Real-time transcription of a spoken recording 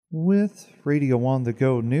With Radio on the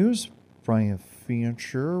Go News, Brian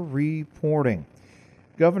Fancher reporting.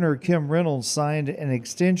 Governor Kim Reynolds signed an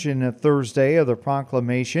extension Thursday of the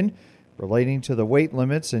proclamation relating to the weight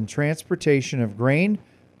limits in transportation of grain,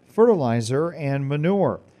 fertilizer, and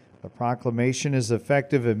manure. The proclamation is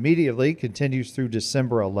effective immediately, continues through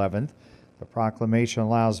December 11th. The proclamation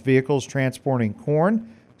allows vehicles transporting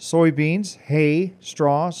corn, soybeans, hay,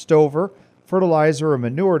 straw, stover, fertilizer, and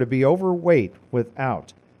manure to be overweight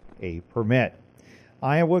without a permit.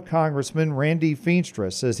 Iowa Congressman Randy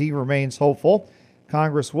Fancher says he remains hopeful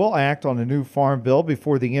Congress will act on a new farm bill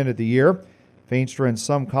before the end of the year. Fancher and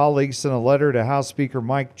some colleagues sent a letter to House Speaker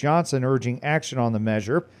Mike Johnson urging action on the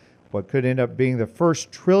measure, what could end up being the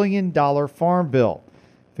first $1 trillion farm bill.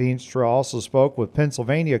 Fancher also spoke with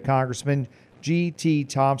Pennsylvania Congressman G.T.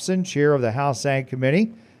 Thompson, chair of the House Ag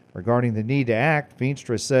Committee. Regarding the need to act,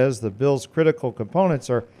 Fancher says the bill's critical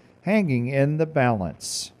components are hanging in the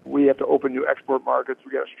balance. We have to open new export markets.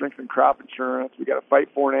 We got to strengthen crop insurance. We got to fight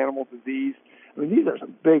foreign animal disease. I mean, these are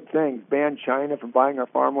some big things. Ban China from buying our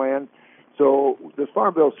farmland. So this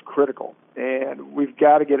farm bill is critical, and we've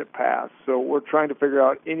got to get it passed. So we're trying to figure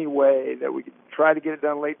out any way that we could try to get it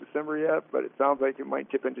done late December yet, but it sounds like it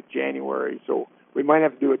might tip into January. So we might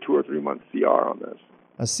have to do a 2 or 3 month CR on this.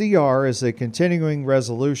 A CR is a continuing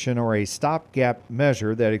resolution or a stopgap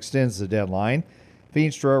measure that extends the deadline.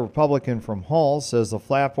 Fancher, a Republican from Hull, says the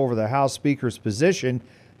flap over the House Speaker's position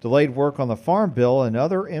delayed work on the Farm Bill and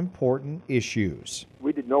other important issues.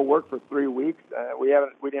 We did no work for 3 weeks. We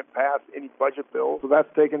didn't pass any budget bills, so that's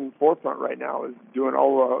taken forefront right now. Is doing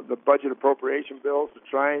all the budget appropriation bills to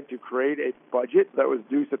trying to create a budget that was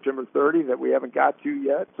due September 30 that we haven't got to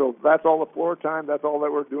yet. So that's all the floor time. That's all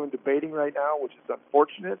that we're doing debating right now, which is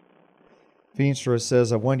unfortunate. Fancher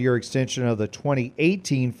says a one-year extension of the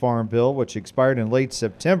 2018 Farm Bill, which expired in late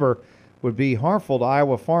September, would be harmful to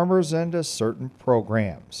Iowa farmers and to certain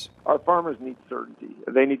programs. Our farmers need certainty.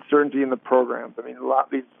 They need certainty in the programs. I mean, a lot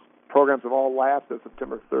of these programs have all lapsed at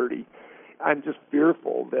September 30. I'm just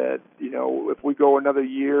fearful that, if we go another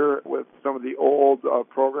year with some of the old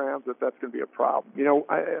programs, that's going to be a problem.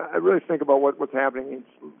 I really think about what's happening in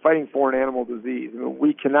fighting foreign animal disease. I mean,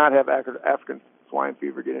 we cannot have African swine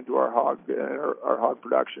fever get into our hog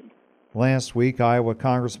production. Last week, Iowa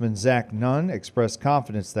Congressman Zach Nunn expressed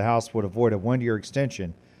confidence the House would avoid a one-year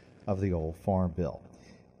extension of the old farm bill.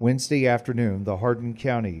 Wednesday afternoon, the Hardin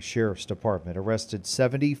County Sheriff's Department arrested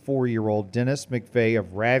 74-year-old Dennis McVeigh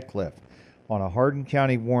of Radcliffe on a Hardin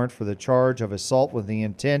County warrant for the charge of assault with the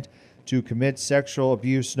intent to commit sexual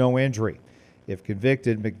abuse, no injury. If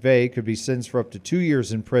convicted, McVeigh could be sentenced for up to 2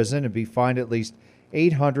 years in prison and be fined at least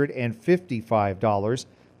 $855.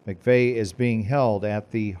 McVeigh is being held at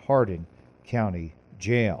the Hardin County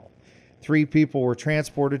Jail. 3 people were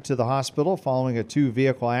transported to the hospital following a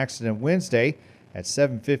 2-vehicle accident Wednesday at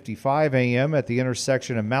 7:55 a.m. at the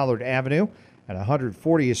intersection of Mallard Avenue and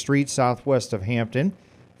 140th Street southwest of Hampton.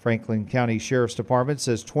 Franklin County Sheriff's Department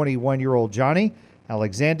says 21-year-old Johnny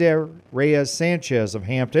Alexander Reyes Sanchez of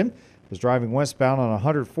Hampton was driving westbound on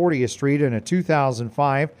 140th Street in a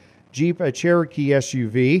 2005 Jeep Cherokee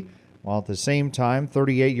SUV, while at the same time,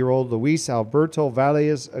 38-year-old Luis Alberto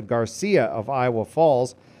Valles Garcia of Iowa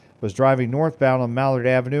Falls was driving northbound on Mallard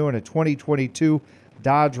Avenue in a 2022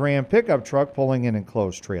 Dodge Ram pickup truck pulling an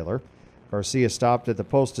enclosed trailer. Garcia stopped at the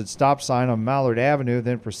posted stop sign on Mallard Avenue,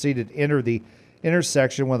 then proceeded to enter the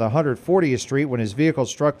intersection with 140th Street when his vehicle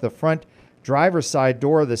struck the front driver's side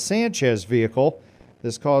door of the Sanchez vehicle.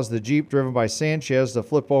 This caused the Jeep driven by Sanchez to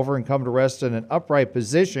flip over and come to rest in an upright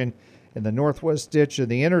position in the northwest ditch of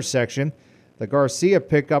the intersection. The Garcia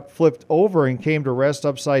pickup flipped over and came to rest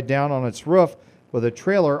upside down on its roof with a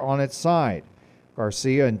trailer on its side.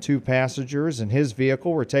 Garcia and 2 passengers in his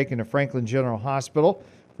vehicle were taken to Franklin General Hospital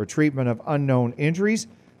for treatment of unknown injuries.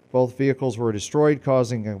 Both vehicles were destroyed,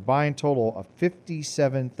 causing a combined total of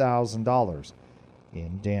 $57,000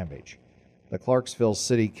 in damage. The Clarksville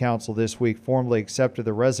City Council this week formally accepted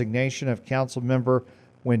the resignation of council member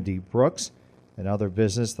Wendy Brooks. In other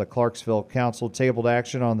business, the Clarksville Council tabled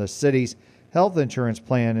action on the city's health insurance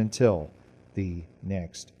plan until the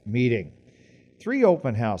next meeting. 3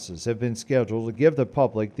 open houses have been scheduled to give the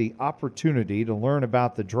public the opportunity to learn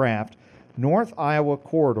about the draft North Iowa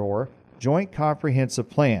Corridor Joint Comprehensive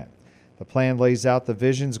Plan. The plan lays out the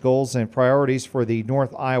visions, goals, and priorities for the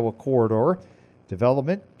North Iowa Corridor.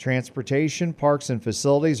 Development, transportation, parks, and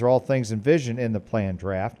facilities are all things envisioned in the plan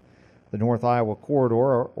draft. The North Iowa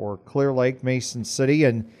Corridor, or Clear Lake, Mason City,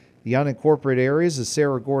 and the unincorporated areas of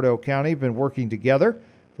Cerro Gordo County have been working together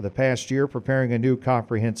for the past year preparing a new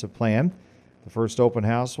comprehensive plan. The first open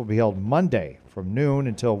house will be held Monday from noon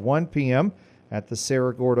until 1 p.m. at the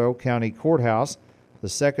Cerro Gordo County Courthouse. The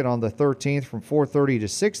second on the 13th from 4:30 to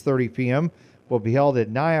 6:30 p.m. will be held at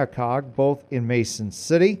Nyakog, both in Mason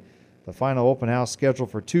City. The final open house scheduled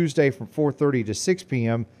for Tuesday from 4:30 to 6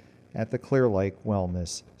 p.m. at the Clear Lake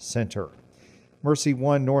Wellness Center. Mercy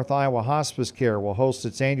One North Iowa Hospice Care will host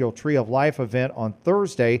its annual Tree of Life event on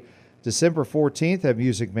Thursday, December 14th at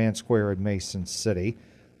Music Man Square in Mason City.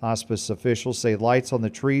 Hospice officials say lights on the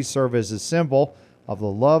trees serve as a symbol of the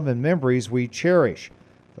love and memories we cherish.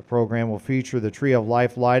 The program will feature the Tree of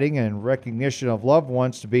Life lighting in recognition of loved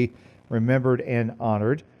ones to be remembered and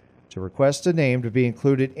honored. To request a name to be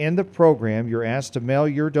included in the program, you're asked to mail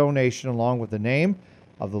your donation along with the name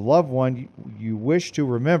of the loved one you wish to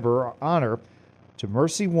remember or honor to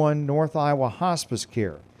Mercy One North Iowa Hospice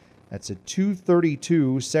Care. That's at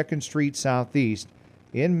 232 2nd Street Southeast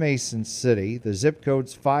in Mason City. The zip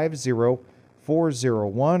code's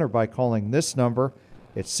 50401, or by calling this number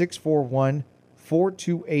at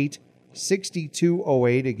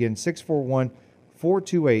 641-428-6208. Again,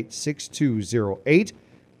 641-428-6208.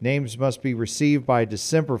 Names must be received by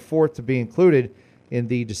December 4th to be included in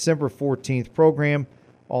the December 14th program.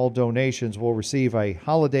 All donations will receive a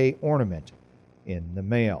holiday ornament in the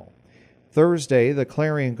mail. Thursday, the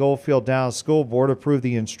Clarion Goldfield Dallas School Board approved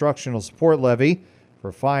the instructional support levy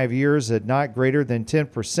for 5 years at not greater than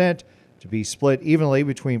 10% to be split evenly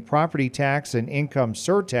between property tax and income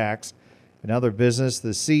surtax. In other business, the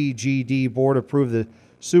CGD Board approved the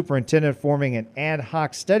superintendent forming an ad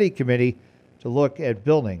hoc study committee to look at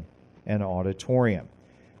building an auditorium.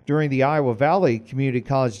 During the Iowa Valley Community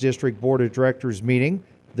College District Board of Directors meeting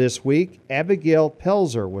this week, Abigail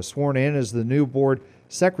Pelzer was sworn in as the new board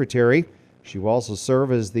secretary. She will also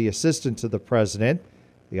serve as the assistant to the president.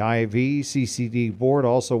 The IVCCD board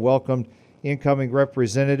also welcomed incoming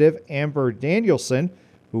Representative Amber Danielson,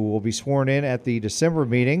 who will be sworn in at the December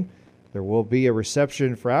meeting. There will be a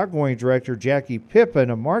reception for outgoing director Jackie Pippin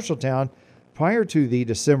of Marshalltown prior to the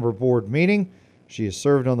December board meeting. She has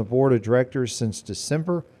served on the board of directors since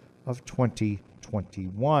December of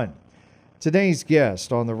 2021. Today's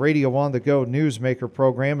guest on the Radio on the Go Newsmaker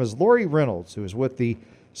program is Lori Reynolds, who is with the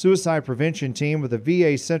suicide prevention team with the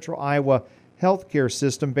VA Central Iowa Healthcare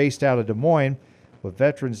System based out of Des Moines. With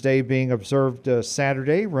Veterans Day being observed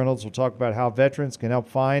Saturday, Reynolds will talk about how veterans can help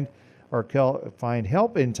find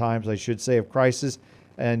help in times, of crisis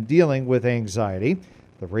and dealing with anxiety.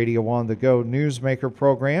 The Radio on the Go Newsmaker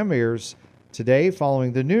program airs today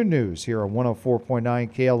following the noon news here on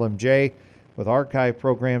 104.9 KLMJ, with archive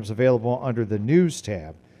programs available under the News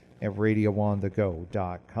tab at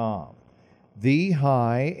radioonthego.com. The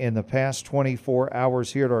high in the past 24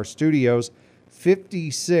 hours here at our studios,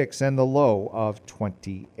 56, and the low of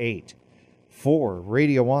 28. For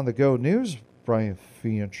Radio on the Go News, Brian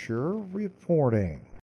Fancher reporting.